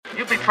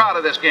You'd be proud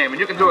of this game, and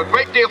you can do a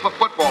great deal for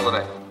football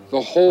today. The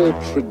whole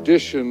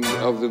tradition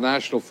of the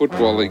National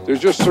Football League, there's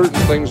just certain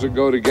things that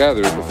go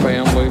together, the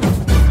family,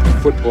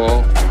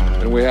 football,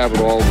 and we have it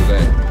all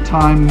today.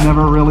 Time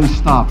never really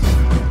stops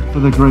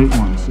for the great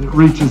ones. It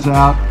reaches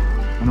out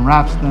and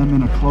wraps them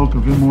in a cloak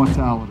of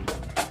immortality.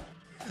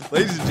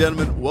 Ladies and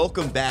gentlemen,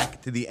 welcome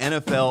back to the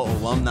NFL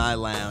Alumni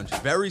Lounge.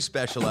 Very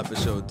special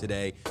episode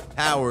today,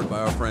 powered by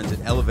our friends at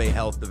Elevate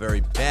Health, the very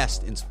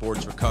best in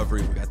sports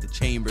recovery. We got the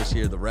Chambers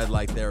here, the red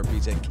light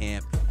therapies at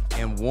camp,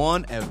 and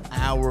one of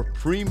our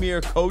premier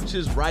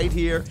coaches right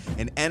here,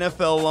 an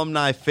NFL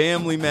alumni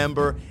family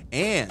member,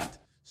 and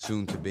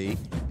soon to be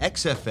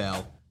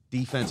XFL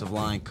defensive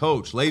line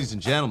coach. Ladies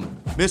and gentlemen,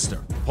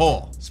 Mr.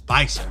 Paul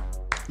Spicer.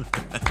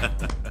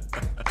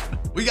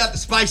 We got the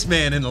Spice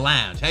Man in the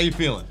lounge. How you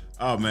feeling?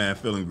 Oh man,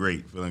 feeling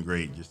great.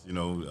 Just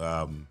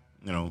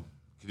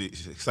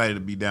excited to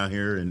be down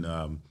here in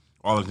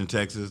Arlington,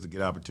 Texas, to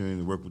get an opportunity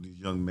to work with these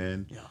young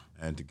men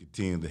and to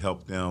continue to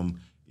help them,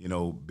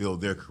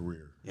 build their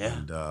career. Yeah.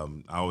 And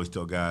I always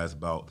tell guys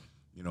about,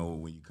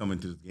 when you come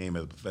into this game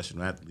as a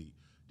professional athlete,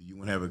 do you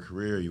want to have a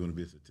career or you want to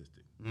be a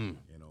statistic?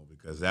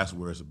 Because that's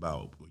where it's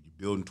about. You're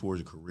building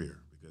towards a career.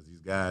 Because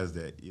these guys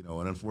that,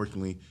 and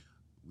unfortunately,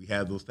 we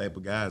have those type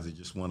of guys that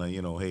just want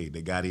to, hey,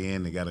 they got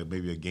in, they got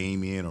maybe a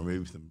game in or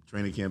maybe some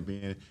training camp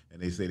in, and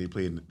they say they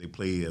play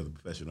as a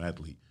professional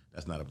athlete.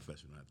 That's not a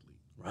professional athlete.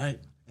 Right.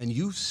 And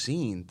you've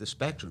seen the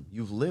spectrum.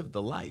 You've lived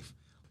the life.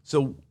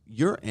 So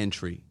your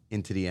entry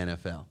into the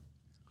NFL.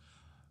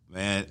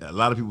 Man, a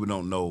lot of people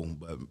don't know,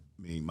 but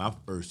my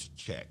first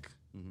check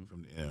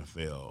from the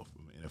NFL,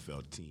 from an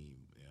NFL team,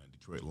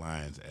 Detroit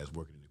Lions, as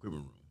working in the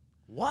equipment room.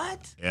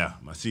 What? Yeah,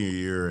 my senior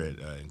year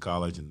in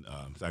college in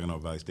Saginaw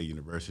Valley State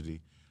University.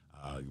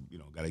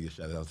 Got to get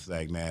shout out to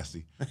Sag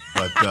Nasty.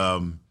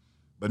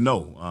 But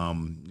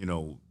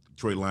no,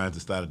 Detroit Lions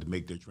decided to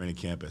make their training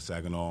camp at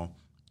Saginaw,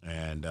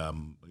 and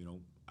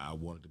I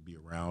wanted to be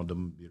around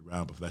them, be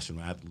around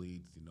professional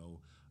athletes.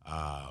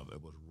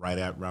 It was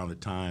around the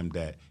time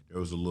that there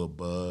was a little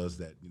buzz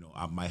that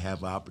I might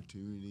have an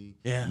opportunity.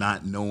 Yeah.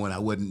 Not knowing,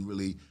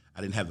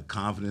 I didn't have the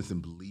confidence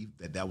and belief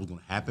that was going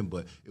to happen,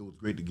 but it was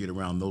great to get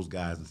around those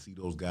guys and see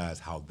those guys,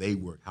 how they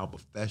work, how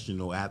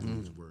professional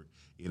athletes work,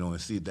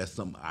 and see if that's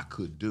something I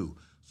could do.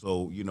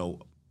 So,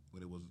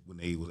 when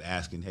they was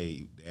asking,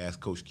 hey, they asked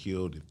Coach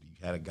Kild if you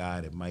had a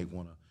guy that might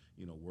want to,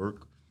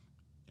 work,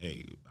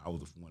 hey, I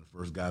was one of the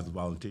first guys to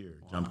volunteer,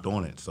 jumped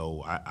on it.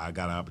 So I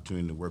got an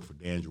opportunity to work for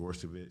Dan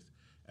Jaworski.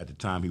 At the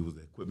time, he was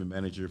the equipment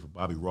manager for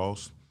Bobby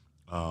Ross,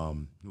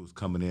 who was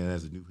coming in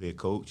as a new head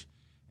coach.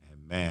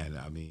 And, man,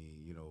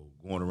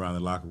 going around the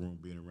locker room,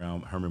 being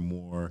around Herman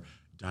Moore,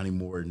 Johnny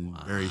Morton,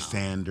 Barry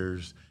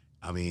Sanders.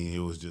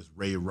 It was just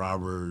Ray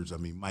Roberts.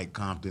 Mike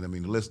Compton.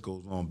 The list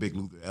goes on. Big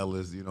Luther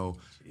Ellis.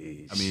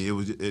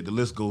 Jeez. The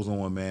list goes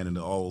on, man, and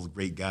all those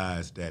great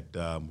guys that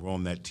were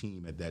on that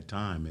team at that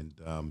time, and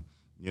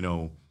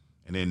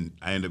and then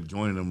I ended up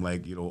joining them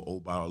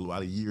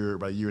about a year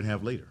and a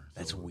half later.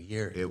 That's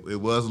weird. It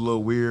was a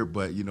little weird,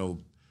 but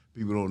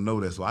people don't know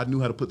that. So I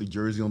knew how to put the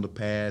jersey on the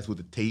pads with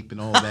the tape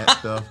and all that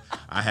stuff.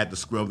 I had to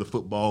scrub the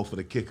football for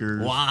the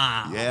kickers.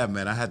 Wow. Yeah,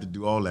 man, I had to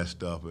do all that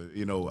stuff. But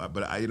you know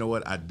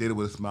what? I did it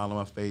with a smile on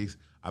my face.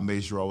 I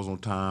made sure I was on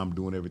time,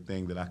 doing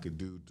everything that I could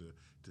do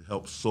to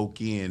help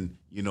soak in,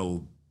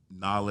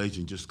 knowledge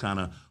and just kind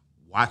of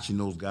watching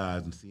those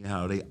guys and seeing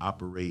how they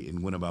operate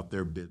and went about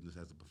their business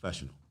as a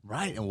professional.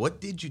 Right. And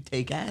what did you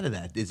take out of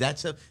that?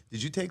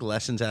 Did you take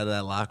lessons out of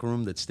that locker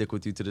room that stick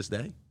with you to this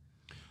day?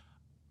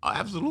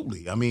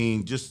 Absolutely.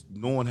 Just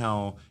knowing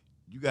how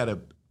if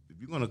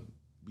you're going to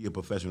be a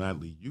professional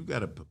athlete, you got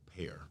to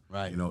prepare.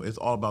 Right. It's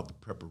all about the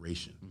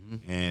preparation.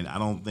 Mm-hmm. And I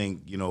don't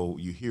think,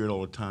 you hear it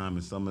all the time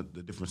in some of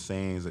the different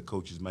sayings that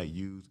coaches might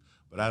use,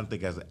 but I don't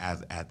think as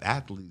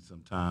athletes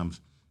sometimes,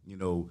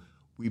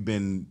 we've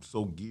been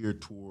so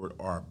geared toward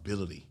our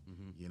ability,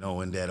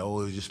 and that,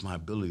 it's just my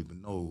ability. But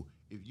no,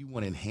 if you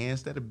want to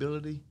enhance that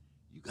ability,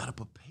 you got to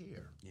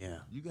prepare. Yeah.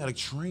 You got to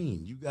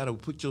train. You got to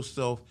put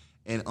yourself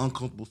in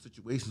uncomfortable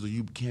situations so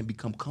you can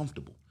become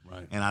comfortable.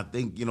 Right. And I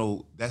think,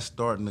 that's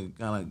starting to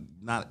kind of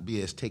not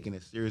be as taken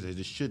as serious as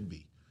it should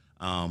be.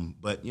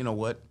 But you know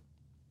what?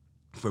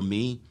 For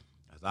me,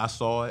 as I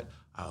saw it,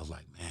 I was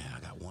like, man, I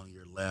got 1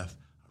 year left.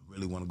 I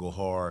really want to go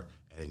hard.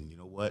 And you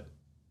know what?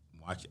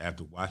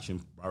 After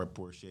watching Robert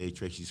Porcher,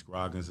 Tracy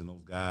Scroggins, and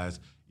those guys,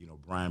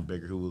 Brian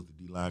Baker, who was the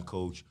D-line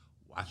coach,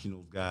 watching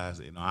those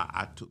guys,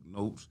 I took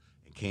notes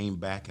and came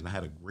back, and I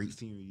had a great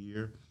senior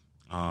year.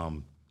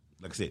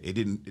 Like I said, it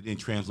didn't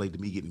translate to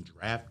me getting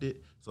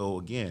drafted. So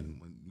again,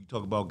 when you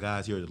talk about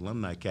guys here at the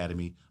Alumni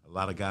Academy, a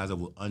lot of guys that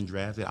were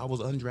undrafted, I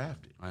was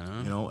undrafted.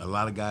 Uh-huh. A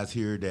lot of guys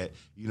here that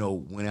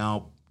went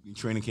out in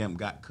training camp,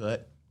 got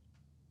cut,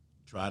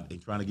 trying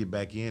to get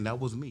back in. That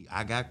was me.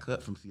 I got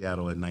cut from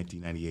Seattle in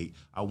 1998.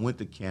 I went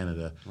to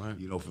Canada, right.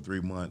 For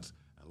 3 months.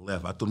 I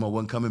left. I told them I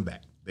wasn't coming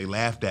back. They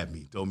laughed at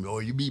me, told me, "Oh,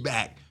 you be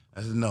back."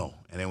 I said no.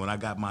 And then when I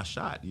got my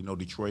shot,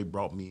 Detroit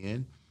brought me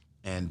in.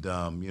 And,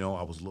 I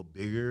was a little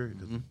bigger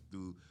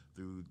through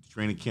through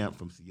training camp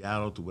from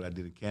Seattle to what I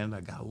did in Canada.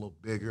 I got a little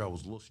bigger. I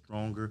was a little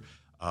stronger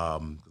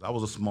because I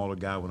was a smaller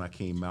guy when I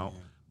came out.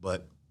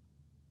 But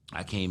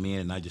I came in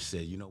and I just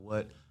said, you know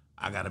what?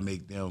 I got to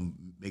make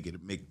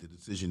the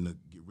decision to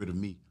get rid of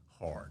me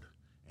hard.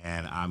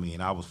 And, I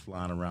mean, I was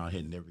flying around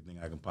hitting everything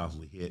I can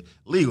possibly hit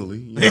legally.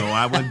 You know,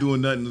 I wasn't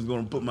doing nothing that's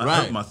going to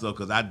hurt myself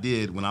because I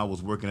did, when I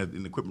was working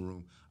in the equipment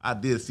room, I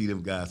did see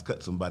them guys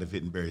cut somebody for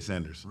hitting Barry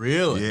Sanders.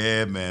 Really?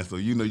 Yeah, man. So,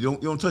 you know, you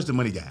don't touch the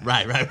money guys.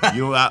 Right.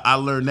 You know, I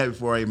learned that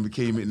before I even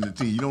became in the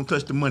team. You don't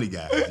touch the money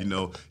guys. You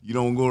know, you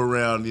don't go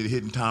around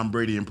hitting Tom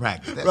Brady in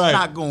practice. That's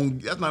not going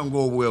to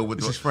go well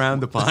with It's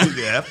frowned upon.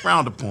 Yeah, that's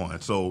frowned upon.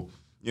 So,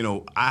 you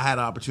know, I had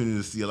an opportunity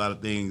to see a lot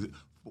of things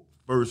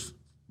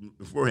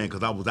beforehand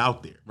because I was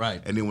out there.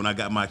 Right. And then when I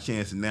got my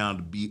chance now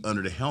to be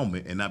under the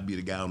helmet and not be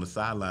the guy on the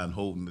sideline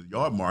holding the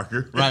yard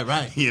marker.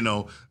 Right. You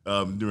know,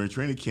 during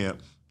training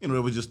camp, you know,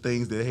 it was just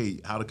things that,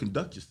 hey, how to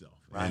conduct yourself.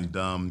 Right.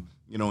 And,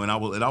 you know, and I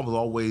was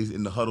always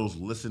in the huddles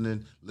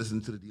listening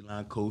to the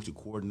D-line coach, the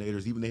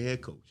coordinators, even the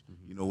head coach,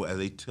 you know, as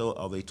they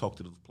talk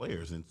to those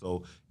players. And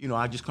so, you know,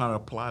 I just kind of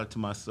applied it to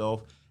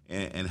myself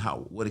and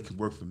what it could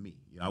work for me.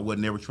 You know, I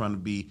wasn't ever trying to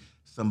be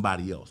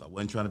somebody else. I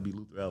wasn't trying to be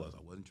Luther Ellis.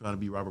 I wasn't trying to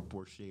be Robert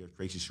Porcher or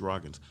Tracy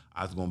Scroggins.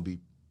 I was going to be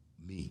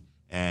me.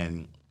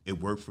 And it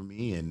worked for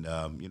me. And,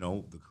 you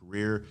know, the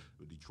career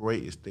with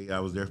Detroit, I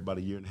was there for about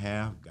a year and a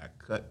half, got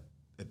cut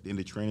at the end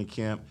of training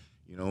camp.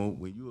 You know,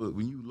 when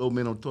you low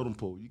man on the totem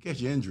pole, you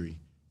catch your injury,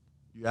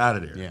 you're out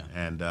of there. Yeah.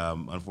 And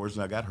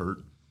unfortunately, I got hurt.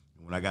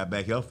 And when I got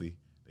back healthy,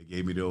 they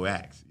gave me the old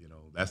axe. You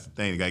know, that's the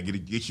thing. They got to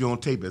get you on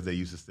tape, as they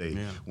used to say,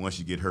 once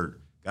you get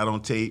hurt. Got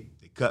on tape.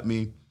 They cut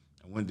me.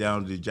 I went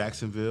down to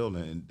Jacksonville,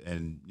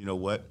 and you know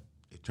what?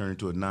 It turned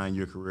into a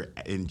 9-year career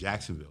in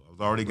Jacksonville. I was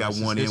already got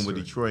one in with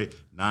Detroit,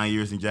 9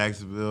 years in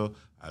Jacksonville.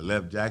 I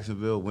left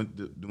Jacksonville, went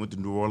to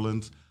New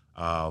Orleans,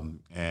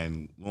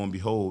 and lo and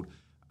behold,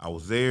 I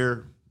was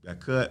there, got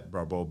cut,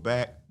 brought ball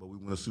back, but we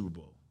won a Super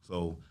Bowl.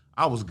 So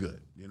I was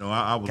good. You know,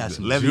 I was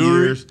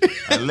good.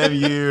 11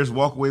 years,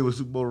 walk away with a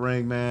Super Bowl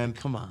ring, man.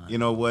 Come on. You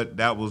know what?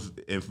 That was,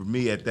 and for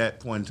me at that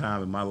point in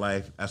time in my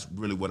life, that's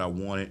really what I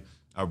wanted.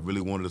 I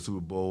really wanted a Super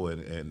Bowl,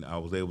 and I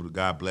was able to.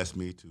 God bless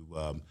me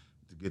to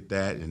get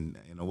that. And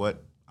you know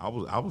what? I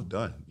was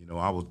done. You know,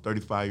 I was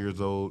 35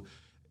 years old.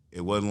 It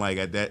wasn't like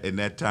in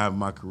that time of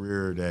my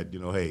career that, you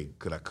know, hey,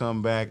 could I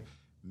come back?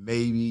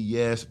 Maybe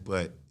yes,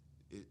 but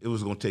it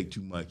was going to take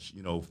too much,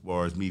 you know, as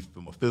far as me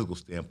from a physical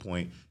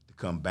standpoint to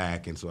come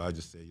back. And so I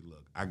just said,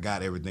 look, I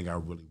got everything I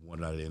really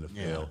wanted out of the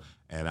NFL,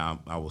 and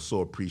I was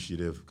so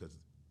appreciative because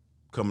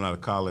coming out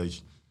of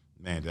college,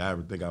 man, did I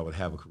ever think I would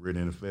have a career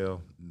in the NFL?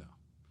 No.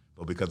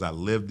 But because I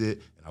lived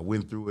it and I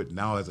went through it,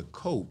 now as a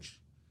coach,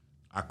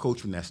 I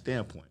coach from that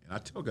standpoint. And I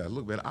tell guys,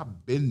 look, man,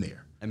 I've been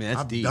there. I mean,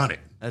 that's deep. I've done it.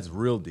 That's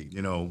real deep.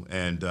 You know,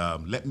 and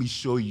let me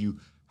show you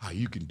how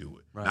you can do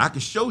it. Right. Now, I can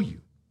show you.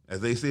 As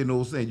they say in the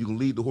old saying, you can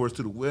lead the horse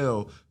to the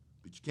well,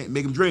 but you can't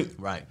make him drink.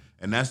 Right.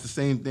 And that's the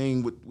same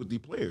thing with the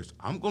players.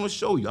 I'm going to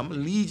show you. I'm going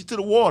to lead you to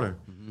the water,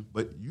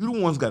 but you the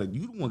one got to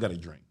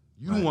drink.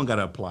 You the one got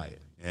to apply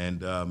it.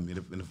 And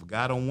if a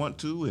guy don't want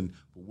to, and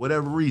for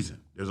whatever reason,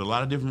 there's a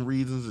lot of different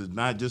reasons. It's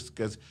not just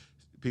because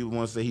people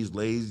want to say he's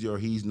lazy or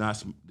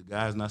the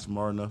guy's not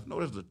smart enough. No,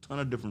 there's a ton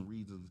of different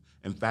reasons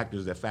and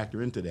factors that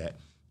factor into that,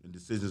 and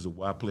decisions of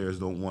why players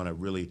don't want to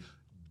really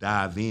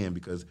dive in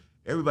because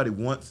everybody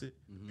wants it.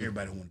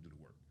 Everybody don't want to do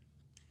the work.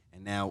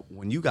 And now,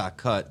 when you got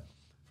cut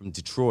from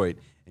Detroit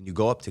and you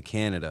go up to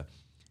Canada,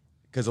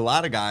 because a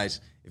lot of guys,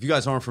 if you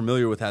guys aren't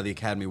familiar with how the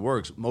academy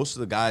works, most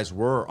of the guys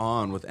were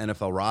on with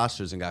NFL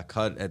rosters and got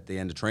cut at the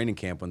end of training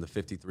camp when the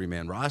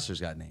 53-man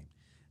rosters got named.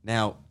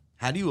 Now,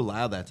 how do you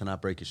allow that to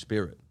not break your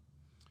spirit?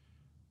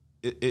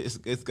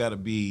 It's got to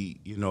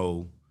be, you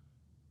know,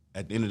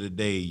 at the end of the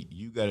day,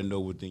 you got to know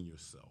within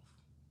yourself.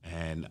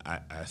 And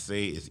I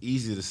say it's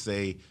easy to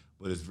say,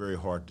 but it's very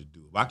hard to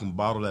do. If I can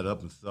bottle that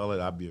up and sell it,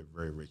 I'd be a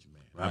very rich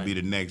man. Right. I'd be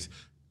the next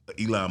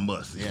Elon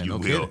Musk, if you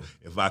will,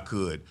 if I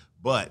could.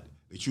 But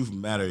the truth of the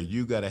matter,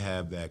 you got to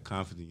have that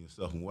confidence in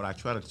yourself. And what I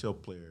try to tell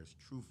players,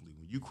 truthfully,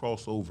 when you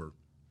cross over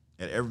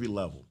at every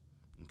level,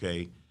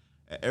 okay,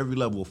 at every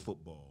level of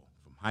football,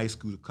 from high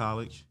school to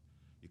college,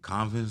 your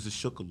confidence is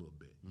shook a little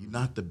bit. You're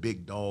not the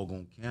big dog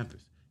on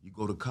campus. You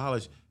go to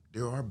college,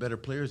 there are better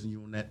players than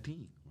you on that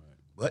team. Right.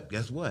 But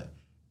guess what?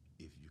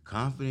 If you're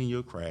confident in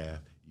your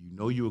craft, you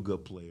know you're a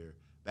good player,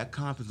 that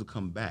confidence will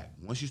come back.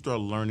 Once you start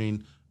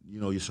learning, you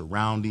know, your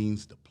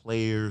surroundings, the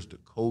players, the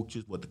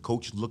coaches, what the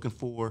coach is looking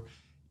for,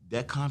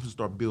 that confidence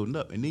start building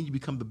up. And then you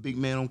become the big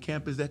man on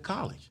campus at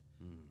college.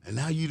 And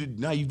now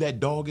you that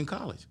dog in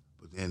college.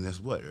 But then that's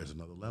what? There's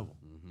another level,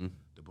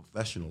 the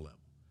professional level.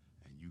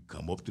 And you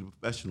come up to the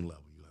professional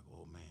level. You're like,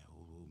 oh,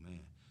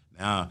 man.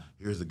 Now,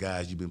 here's the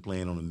guys you've been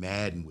playing on the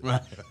Madden with.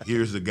 Right.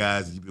 Here's the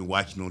guys that you've been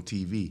watching on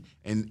TV.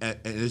 And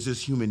it's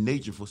just human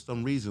nature. For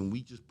some reason,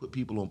 we just put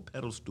people on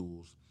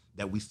pedestals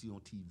that we see on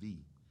TV.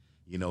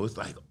 You know, it's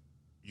like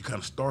you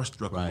kind of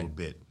starstruck a little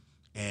bit.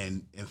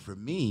 And for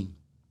me,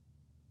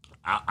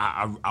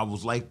 I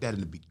was like that in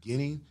the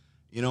beginning,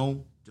 you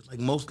know, just like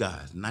most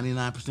guys.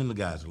 99% of the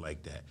guys are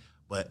like that.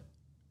 But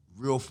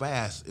real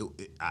fast,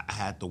 I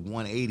had to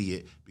 180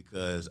 it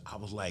because I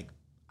was like,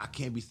 I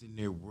can't be sitting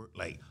there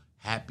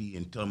happy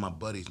and telling my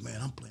buddies,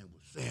 man, I'm playing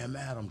with Sam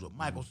Adams or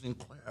Michael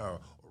Sinclair or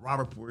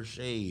Robert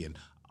Porcher and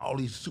all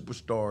these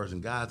superstars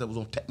and guys that was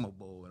on Tecmo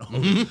Bowl and all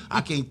this.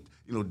 I can't,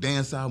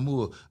 Dan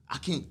Salmour. I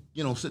can't,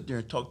 sit there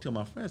and talk to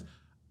my friends.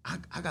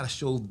 I got to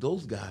show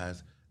those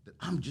guys that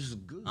I'm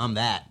just good. I'm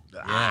that.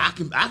 I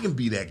can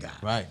be that guy.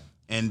 Right.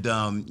 And,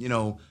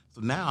 so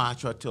now I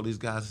try to tell these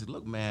guys, I said,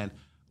 look, man,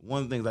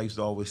 one of the things I used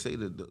to always say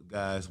to the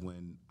guys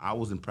when I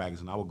was in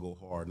practice and I would go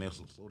hard and they'll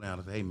slow down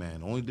and say, hey,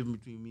 man, the only difference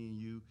between me and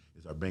you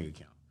is our bank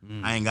account.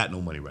 I ain't got no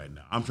money right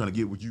now. I'm trying to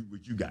get what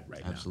you got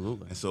right now.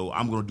 Absolutely. And so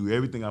I'm going to do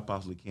everything I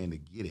possibly can to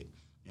get it.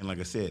 And like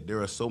I said,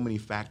 there are so many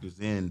factors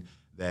in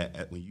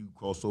that when you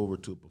cross over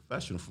to a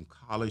professional, from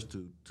college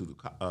to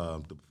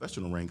the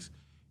professional ranks,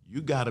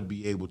 you got to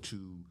be able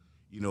to,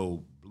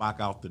 block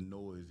out the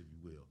noise, if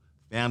you will.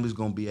 Family's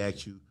going to be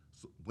at you.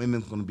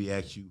 Women's going to be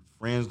at you.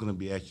 Friends going to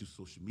be at you.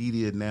 Social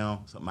media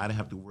now, something I didn't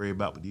have to worry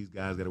about, but these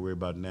guys got to worry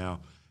about now.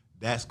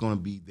 That's going to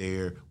be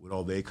there with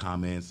all their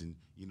comments. And,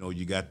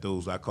 you got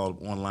those, I call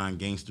them online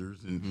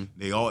gangsters. And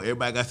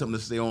everybody got something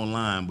to say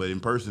online, but in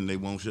person they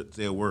won't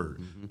say a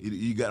word.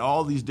 You got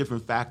all these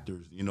different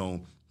factors.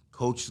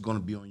 Coach is going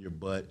to be on your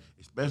butt,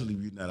 especially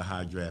if you're not a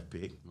high draft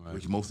pick,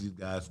 which most of these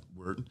guys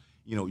weren't.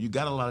 You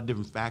got a lot of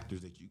different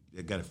factors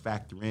that got to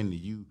factor into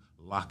you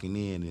locking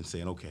in and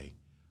saying, okay,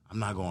 I'm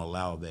not going to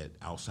allow that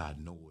outside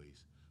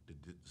noise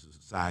to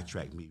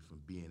sidetrack me from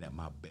being at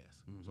my best.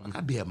 So I got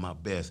to be at my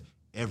best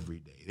every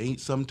day. It ain't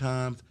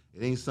sometimes,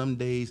 it ain't some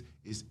days,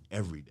 it's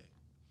every day.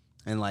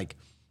 And,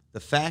 the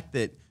fact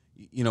that,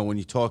 when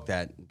you talk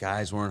that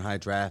guys weren't high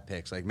draft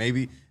picks,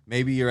 maybe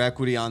your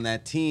equity on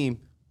that team,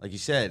 like you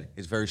said,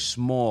 is very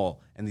small,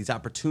 and these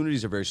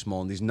opportunities are very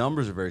small, and these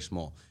numbers are very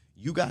small.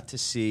 You got to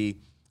see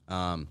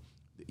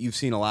you've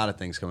seen a lot of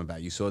things coming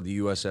back. You saw the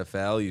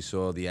USFL, you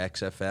saw the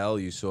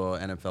XFL, you saw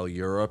NFL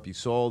Europe, you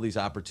saw all these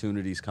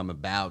opportunities come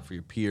about for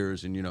your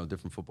peers and,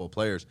 different football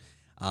players.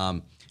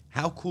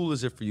 How cool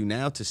is it for you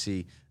now to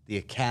see the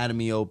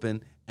Academy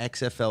open,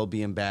 XFL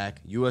being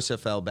back,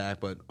 USFL back,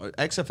 but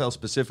XFL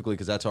specifically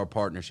because that's our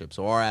partnership.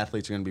 So our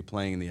athletes are going to be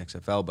playing in the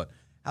XFL. But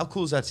how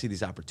cool is that to see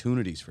these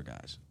opportunities for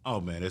guys?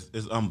 Oh, man,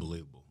 it's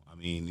unbelievable. I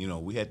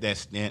mean, we had that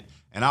stint,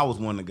 and I was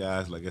one of the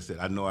guys, like I said,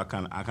 I know I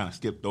kind of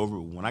skipped over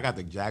it. When I got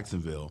to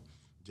Jacksonville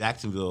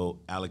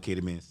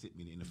allocated me and sent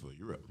me to NFL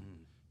Europe.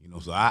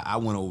 So I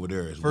went over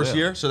there as well. First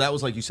year? So that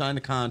was you signed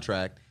a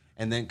contract,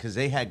 and then because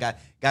they had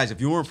guys, if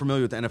you weren't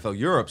familiar with the NFL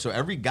Europe, so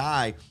every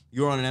guy,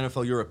 you were on an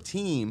NFL Europe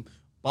team,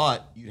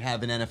 but you'd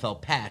have an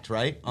NFL patch,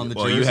 right, on the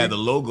jersey? Or you had the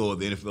logo of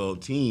the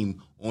NFL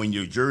team on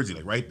your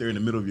jersey, right there in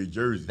the middle of your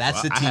jersey.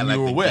 That's the team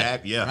you were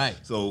with. Yeah. Right.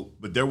 So,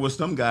 but there was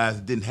some guys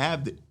that didn't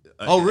have the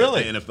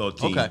really? the NFL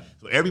team. Okay.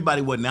 So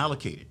everybody wasn't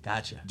allocated.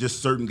 Gotcha.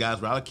 Just certain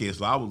guys were allocated.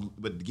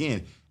 But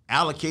again,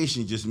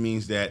 allocation just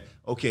means that,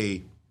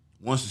 okay,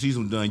 once the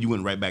season was done, you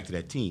went right back to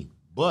that team.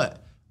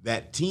 But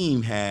that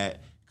team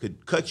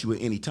could cut you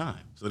at any time.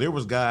 So there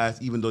was guys,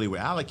 even though they were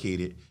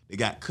allocated, they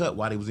got cut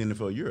while they was in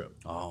NFL Europe.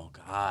 Oh,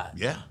 God.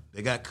 Yeah,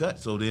 they got cut.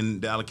 So then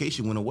the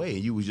allocation went away,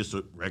 and you was just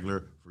a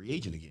regular free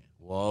agent again.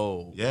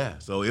 Whoa. Yeah,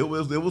 so it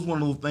was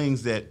one of those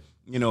things that,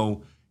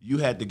 you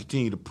had to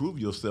continue to prove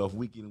yourself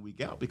week in and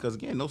week out because,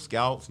 again, those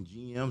scouts and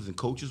GMs and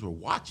coaches were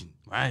watching.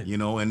 Right.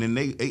 And then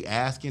they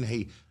asking,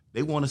 hey,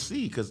 they want to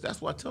see, because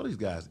that's what I tell these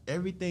guys.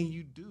 Everything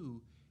you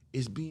do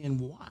is being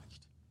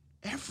watched.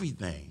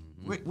 Everything.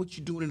 What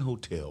you doing in the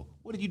hotel?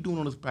 What are you doing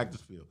on this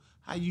practice field?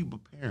 How you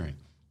preparing?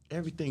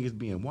 Everything is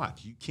being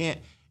watched. You can't.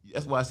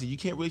 That's why I say you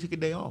can't really take a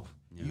day off.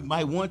 Yeah. You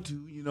might want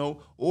to,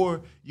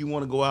 or you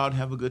want to go out and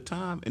have a good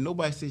time, and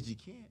nobody says you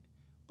can't.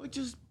 But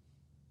just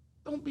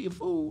don't be a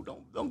fool.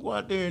 Don't go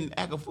out there and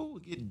act a fool.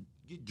 Get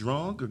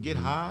drunk or get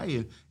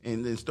high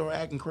and then start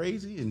acting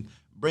crazy and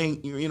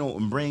bring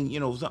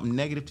something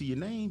negative to your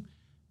name.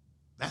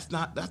 That's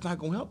not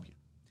gonna help you.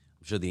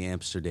 I'm sure the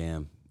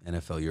Amsterdam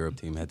NFL Europe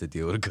team had to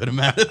deal with a good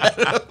amount of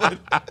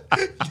that.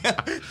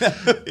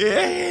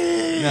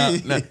 Yeah.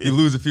 Now, you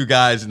lose a few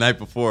guys the night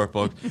before,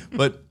 folks.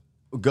 But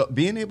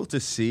being able to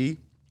see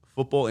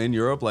football in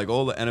Europe, like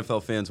all the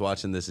NFL fans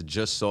watching this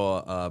just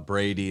saw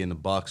Brady and the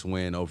Bucs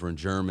win over in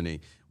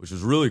Germany, which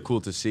was really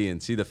cool to see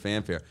and see the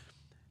fanfare.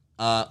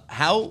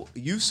 How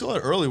you saw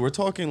it early? We're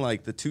talking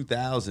like the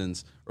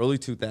 2000s, early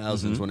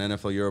 2000s when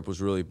NFL Europe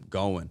was really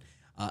going.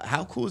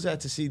 How cool is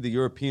that to see the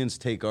Europeans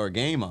take our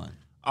game on?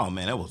 Oh,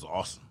 man, that was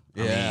awesome.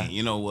 Yeah. I mean,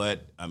 you know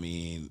what? I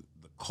mean,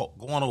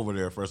 going over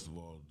there, first of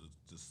all,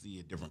 to see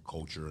a different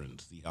culture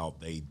and see how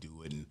they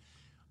do it.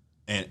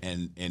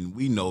 And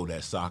we know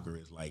that soccer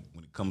is like,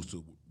 when it comes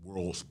to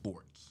world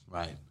sports,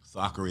 right?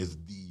 Soccer is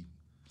the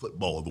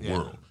football of the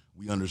world.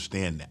 We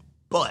understand that.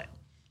 But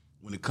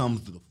when it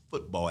comes to the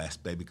football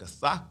aspect, because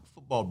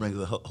football brings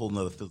a whole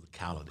nother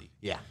physicality.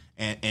 Yeah.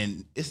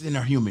 And it's in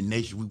our human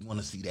nature. We want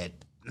to see that.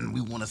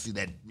 We want to see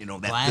that, that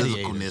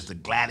physicalness, the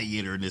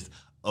gladiatorness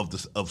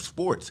of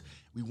sports.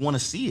 We want to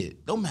see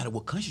it. Don't matter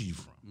what country you're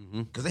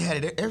from, because they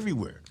had it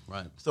everywhere.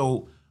 Right.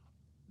 So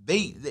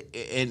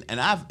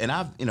I've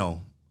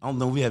I don't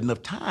know if we have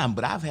enough time,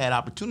 but I've had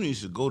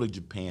opportunities to go to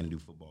Japan and do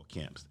football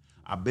camps.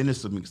 I've been to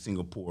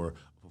Singapore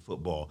for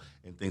football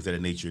and things of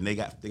that nature, and they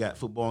got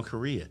football in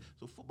Korea.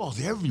 So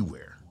football's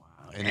everywhere.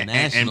 Wow.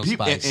 International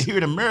and here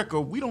in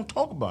America, we don't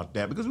talk about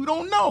that because we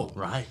don't know.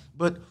 Right.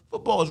 But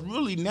football has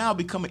really now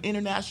become an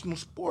international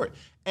sport.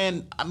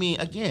 And, I mean,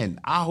 again,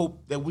 I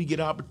hope that we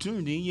get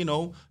opportunity,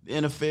 the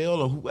NFL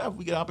or whoever,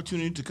 we get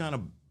opportunity to kind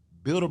of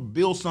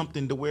build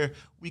something to where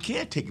we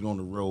can take it on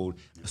the road.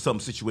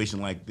 Some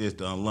situation like this,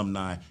 the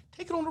alumni,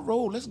 take it on the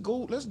road. Let's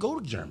go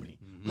to Germany.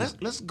 Mm-hmm.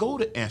 Let's go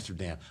to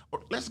Amsterdam,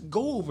 or let's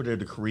go over there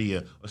to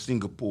Korea or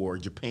Singapore or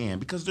Japan,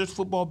 because there's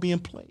football being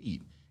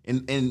played.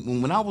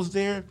 And when I was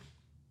there,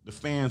 the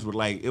fans were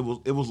like, it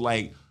was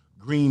like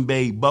Green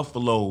Bay,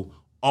 Buffalo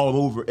all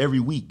over every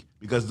week,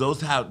 because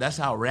that's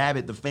how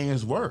rabid the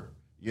fans were.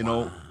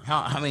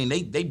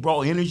 They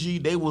brought energy.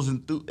 They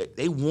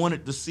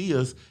wanted to see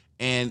us.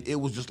 And it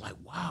was just like,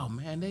 wow,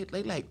 man,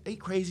 they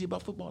crazy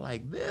about football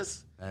like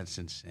this. That's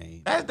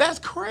insane. That's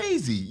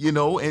crazy,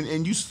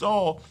 And you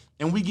saw,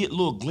 and we get a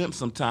little glimpse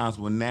sometimes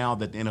when now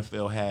that the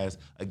NFL has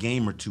a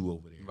game or two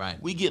over there.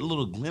 Right. We get a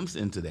little glimpse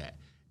into that.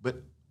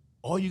 But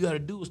all you got to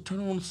do is turn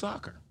on the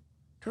soccer,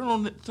 turn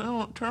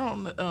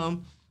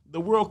on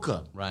the World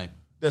Cup. Right.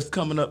 That's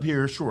coming up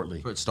here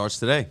shortly. It starts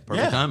today.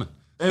 Perfect timing.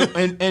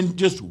 and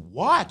just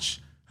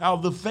watch how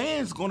the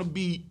fans going to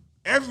be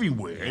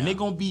everywhere, and they're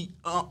going to be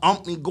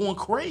going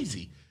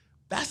crazy.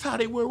 That's how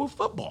they were with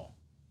football.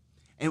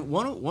 And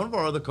one of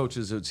our other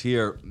coaches that's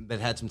here that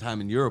had some time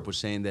in Europe was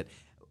saying that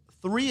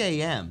 3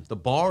 a.m., the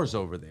bars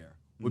over there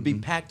would be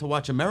packed to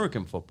watch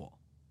American football.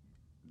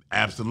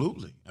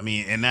 Absolutely. I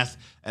mean, and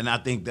I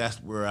think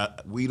that's where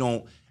we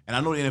don't. And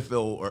I know the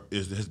NFL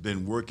has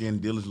been working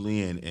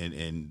diligently,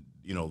 and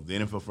the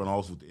NFL front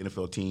office with the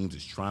NFL teams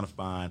is trying to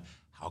find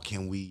how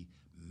can we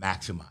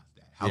maximize.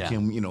 How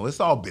can it's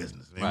all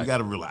business, man. Right. We got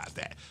to realize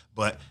that.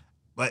 But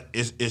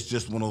it's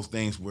just one of those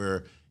things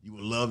where you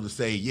would love to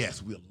say,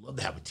 yes, we'd love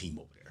to have a team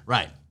over there.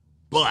 Right.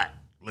 But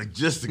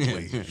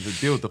logistically,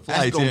 to deal with the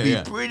flights, that's going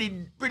to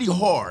be pretty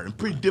hard and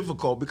pretty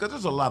difficult, because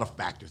there's a lot of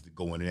factors that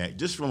go into that.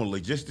 Just from a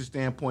logistics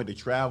standpoint, the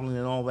traveling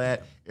and all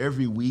that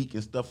every week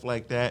and stuff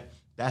like that,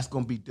 that's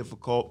going to be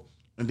difficult.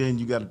 And then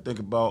you got to think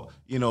about,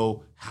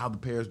 how the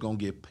players going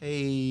to get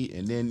paid,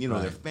 and then,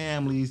 right. their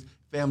families.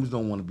 Families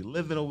don't want to be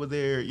living over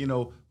there.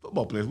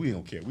 Football players, we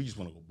don't care. We just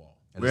want to go ball.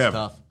 And it's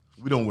tough.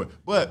 We don't worry.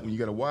 But when you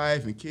got a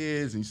wife and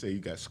kids, and you say you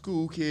got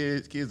school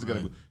kids are got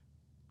to go.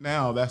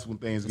 Now that's when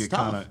things get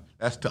kind of,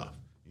 that's tough.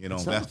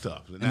 That's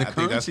tough. And the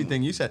currency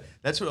thing you said,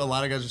 that's what a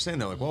lot of guys are saying.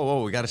 They're like,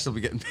 whoa, we got to still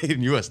be getting paid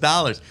in U.S.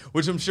 dollars,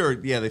 which I'm sure,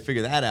 they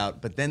figure that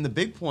out. But then the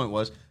big point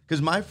was,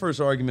 because my first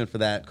argument for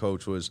that,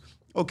 Coach, was,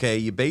 okay,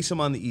 you base them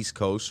on the East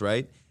Coast,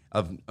 right,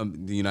 of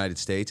the United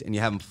States, and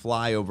you have them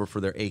fly over for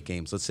their 8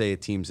 games. Let's say a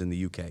team's in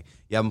the UK.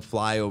 You have them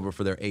fly over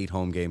for their 8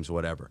 home games,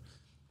 whatever.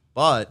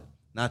 But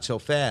not so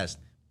fast.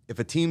 If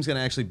a team's going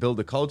to actually build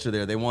a culture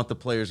there, they want the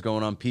players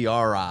going on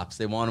PR ops.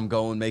 They want them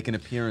going, making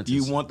appearances.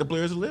 You want the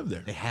players to live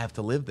there. They have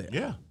to live there.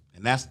 Yeah.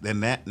 And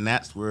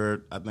that's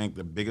where I think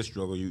the biggest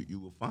struggle you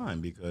will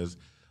find, because,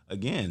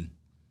 again,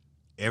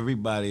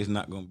 everybody is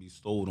not going to be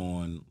sold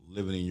on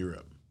living in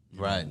Europe.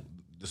 Right.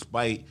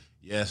 Despite,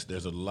 yes,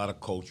 there's a lot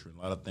of culture and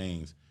a lot of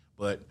things,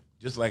 but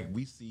just like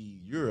we see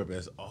Europe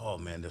as, oh,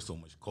 man, there's so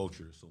much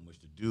culture, there's so much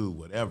to do,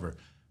 whatever,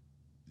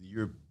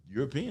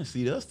 Europeans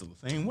see us the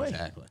same way.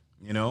 Exactly.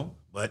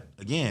 But,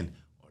 again,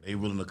 are they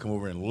willing to come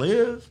over and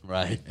live?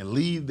 Right. And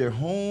leave their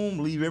home,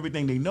 leave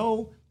everything they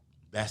know?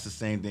 That's the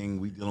same thing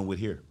we're dealing with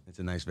here. It's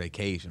a nice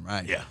vacation,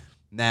 right? Yeah.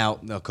 Now,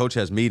 Coach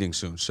has meetings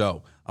soon,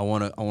 so I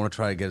want to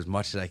try to get as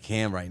much as I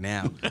can right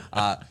now.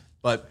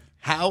 But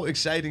how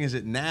exciting is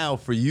it now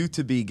for you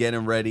to be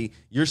getting ready?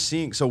 You're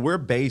seeing, so we're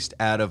based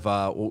out of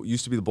what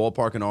used to be the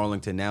ballpark in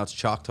Arlington. Now it's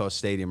Choctaw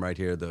Stadium right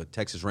here, the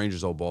Texas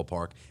Rangers old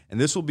ballpark. And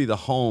this will be the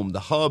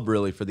hub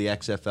really for the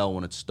XFL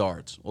when it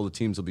starts. All the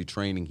teams will be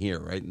training here,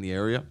 right, in the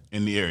area?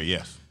 In the area,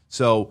 yes.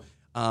 So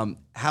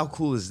how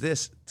cool is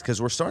this? Because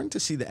we're starting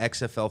to see the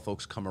XFL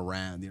folks come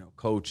around,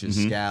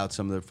 coaches, scouts,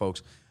 some of their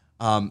folks.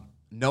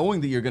 Knowing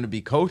that you're going to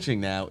be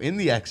coaching now in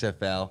the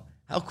XFL,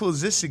 how cool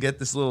is this to get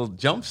this little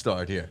jump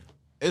start here?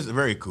 It's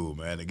very cool,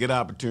 man. To get an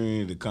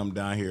opportunity to come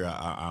down here,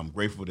 I'm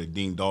grateful that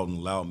Dean Dalton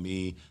allowed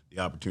me the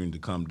opportunity to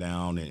come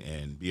down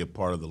and be a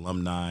part of the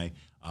alumni.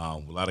 A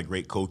lot of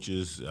great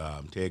coaches,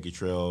 Ted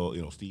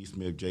Cottrell, Steve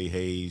Smith, Jay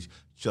Hayes,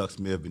 Chuck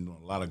Smith, been doing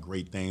a lot of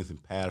great things in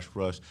pass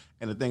rush.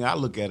 And the thing I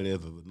look at it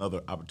as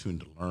another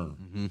opportunity to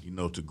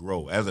learn, to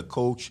grow. As a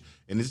coach,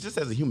 and it's just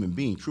as a human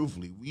being,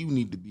 truthfully, we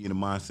need to be in a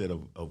mindset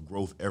of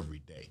growth every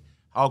day.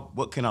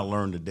 What can I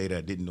learn today that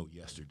I didn't know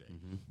yesterday?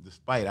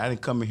 Despite, I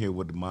didn't come in here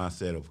with the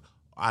mindset of,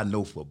 I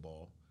know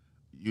football.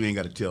 You ain't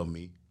got to tell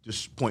me.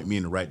 Just point me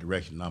in the right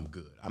direction and I'm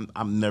good.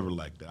 I'm never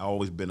like that. I've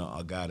always been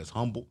a guy that's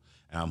humble,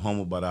 and I'm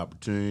humbled by the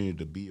opportunity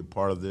to be a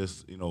part of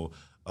this,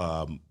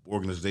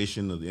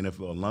 organization of the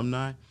NFL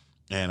alumni.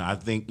 And I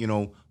think,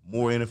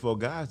 more NFL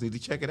guys need to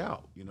check it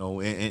out,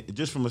 and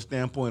just from a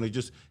standpoint of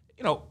just,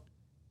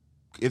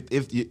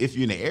 if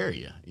you're in the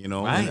area, you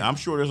know. Right. And I'm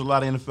sure there's a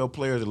lot of NFL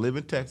players that live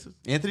in Texas.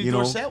 Anthony you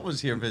know. Dorsett was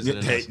here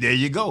visiting us. There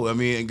you go. I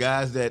mean, and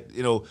guys that,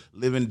 you know,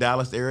 live in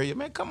Dallas area,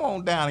 man, come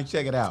on down and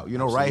check it out. You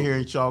know, Absolutely. right here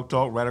in Chalk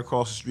Talk, right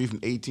across the street from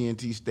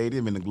AT&T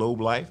Stadium in the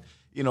Globe Life.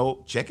 You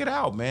know, check it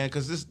out, man,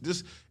 because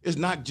this is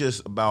not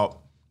just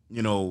about,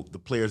 you know, the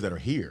players that are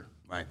here.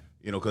 Right.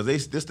 You know, because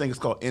this thing is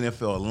called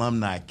NFL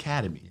Alumni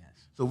Academy. Yes.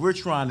 So we're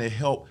trying to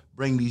help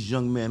bring these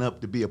young men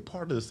up to be a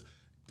part of this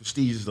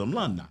prestigious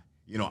alumni.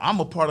 You know, I'm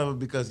a part of it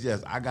because,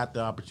 yes, I got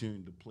the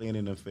opportunity to play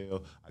in the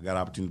NFL. I got the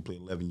opportunity to play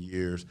 11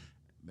 years.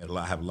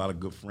 I have a lot of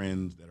good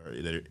friends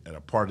that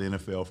are part of the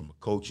NFL from a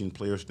coaching,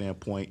 player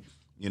standpoint,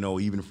 you know,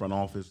 even front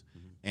office.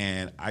 Mm-hmm.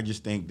 And I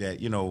just think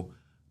that, you know,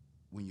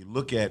 when you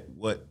look at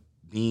what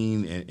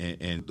Dean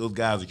and those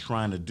guys are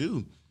trying to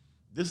do,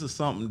 this is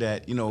something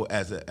that, you know,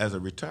 as a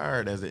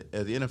retired, as an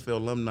NFL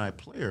alumni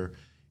player,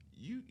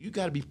 you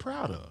got to be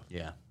proud of.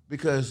 Yeah.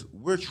 Because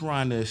we're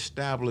trying to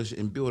establish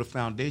and build a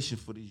foundation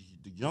for the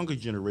younger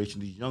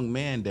generation, these young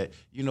men that,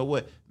 you know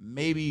what,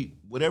 maybe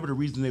whatever the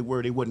reason they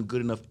wasn't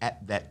good enough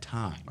at that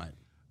time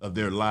of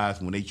their lives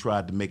when they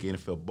tried to make an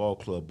NFL ball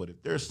club. But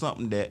if there's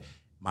something that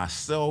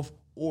myself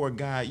or a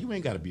guy, you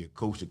ain't got to be a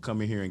coach to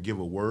come in here and give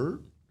a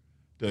word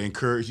to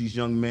encourage these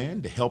young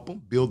men, to help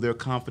them build their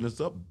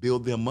confidence up,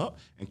 build them up,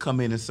 and come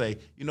in and say,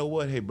 you know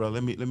what, hey, bro,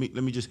 let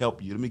me just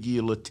help you. Let me give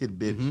you a little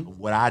tidbit of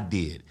what I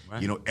did.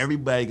 Right. You know,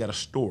 everybody got a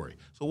story,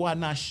 so why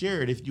not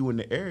share it if you in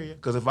the area?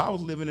 Because if I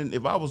was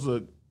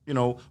a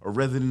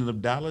resident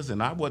of Dallas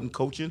and I wasn't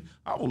coaching,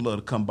 I would love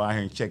to come by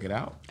here and check it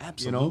out.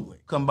 Absolutely, you know,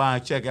 come by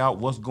and check out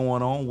what's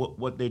going on,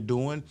 what they're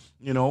doing.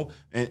 You know,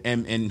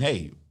 and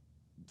hey,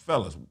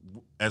 fellas,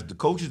 as the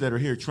coaches that are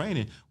here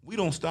training, we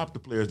don't stop the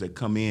players that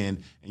come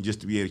in and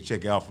just to be able to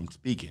check out from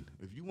speaking.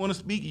 If you want to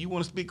speak, you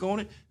want to speak on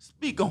it,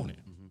 speak on it.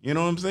 Mm-hmm. You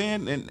know what I'm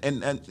saying?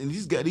 And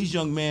these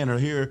young men are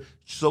here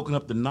soaking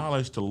up the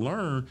knowledge to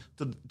learn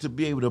to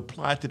be able to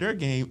apply it to their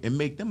game and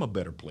make them a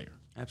better player.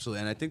 Absolutely,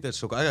 and I think that's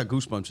so cool. I got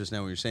goosebumps just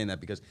now when you're saying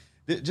that because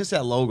just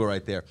that logo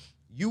right there,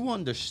 you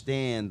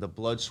understand the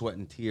blood, sweat,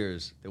 and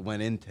tears that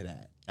went into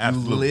that.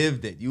 Absolutely. You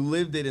lived it. You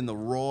lived it in the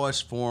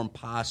rawest form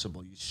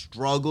possible. You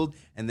struggled,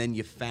 and then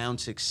you found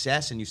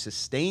success, and you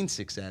sustained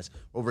success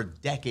over a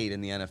decade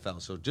in the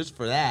NFL. So just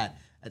for that,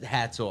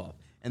 hats off.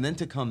 And then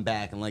to come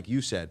back, and like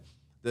you said,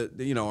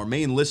 our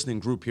main listening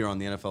group here on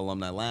the NFL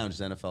Alumni Lounge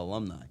is NFL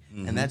alumni.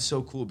 Mm-hmm. And that's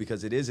so cool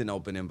because it is an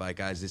open invite,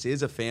 guys. This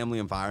is a family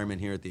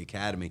environment here at the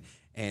Academy.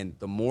 And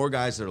the more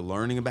guys that are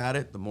learning about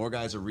it, the more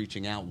guys are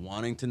reaching out,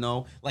 wanting to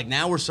know. Like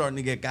now we're starting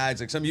to get guys,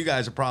 like some of you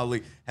guys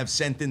have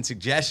sent in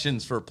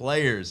suggestions for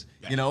players,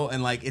 you know,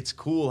 and like it's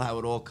cool how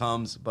it all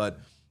comes. But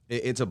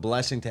it's a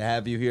blessing to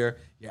have you here,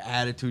 your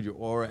attitude, your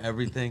aura,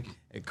 everything.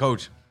 And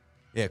Coach,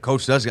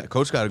 Coach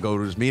got to go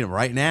to his meeting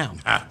right now.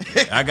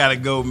 I got to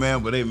go,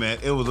 man. But, hey, man,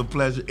 it was a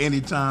pleasure.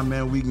 Anytime,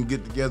 man, we can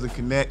get together,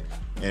 connect.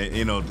 And,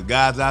 you know, the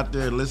guys out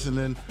there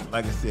listening,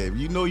 like I said, if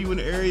you know you in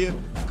the area,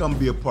 come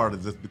be a part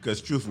of this because,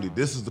 truthfully,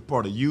 this is the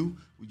part of you.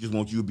 We just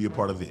want you to be a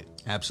part of it.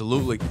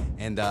 Absolutely.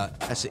 And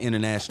that's the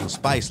International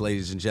Spice,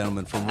 ladies and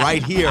gentlemen, from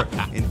right here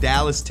in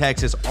Dallas,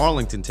 Texas,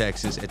 Arlington,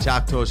 Texas, at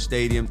Choctaw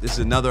Stadium. This is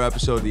another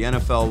episode of the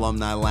NFL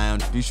Alumni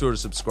Lounge. Be sure to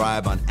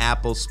subscribe on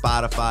Apple,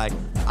 Spotify,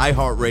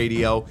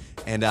 iHeartRadio.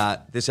 And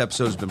this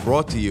episode has been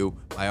brought to you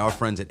by our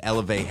friends at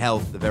Elevate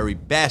Health, the very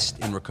best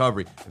in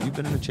recovery. Have you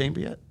been in the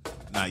chamber yet?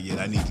 Not yet.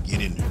 I need to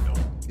get in there,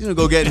 though. He's going to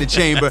go get in the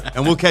chamber,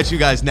 and we'll catch you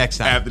guys next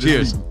time.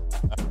 Cheers.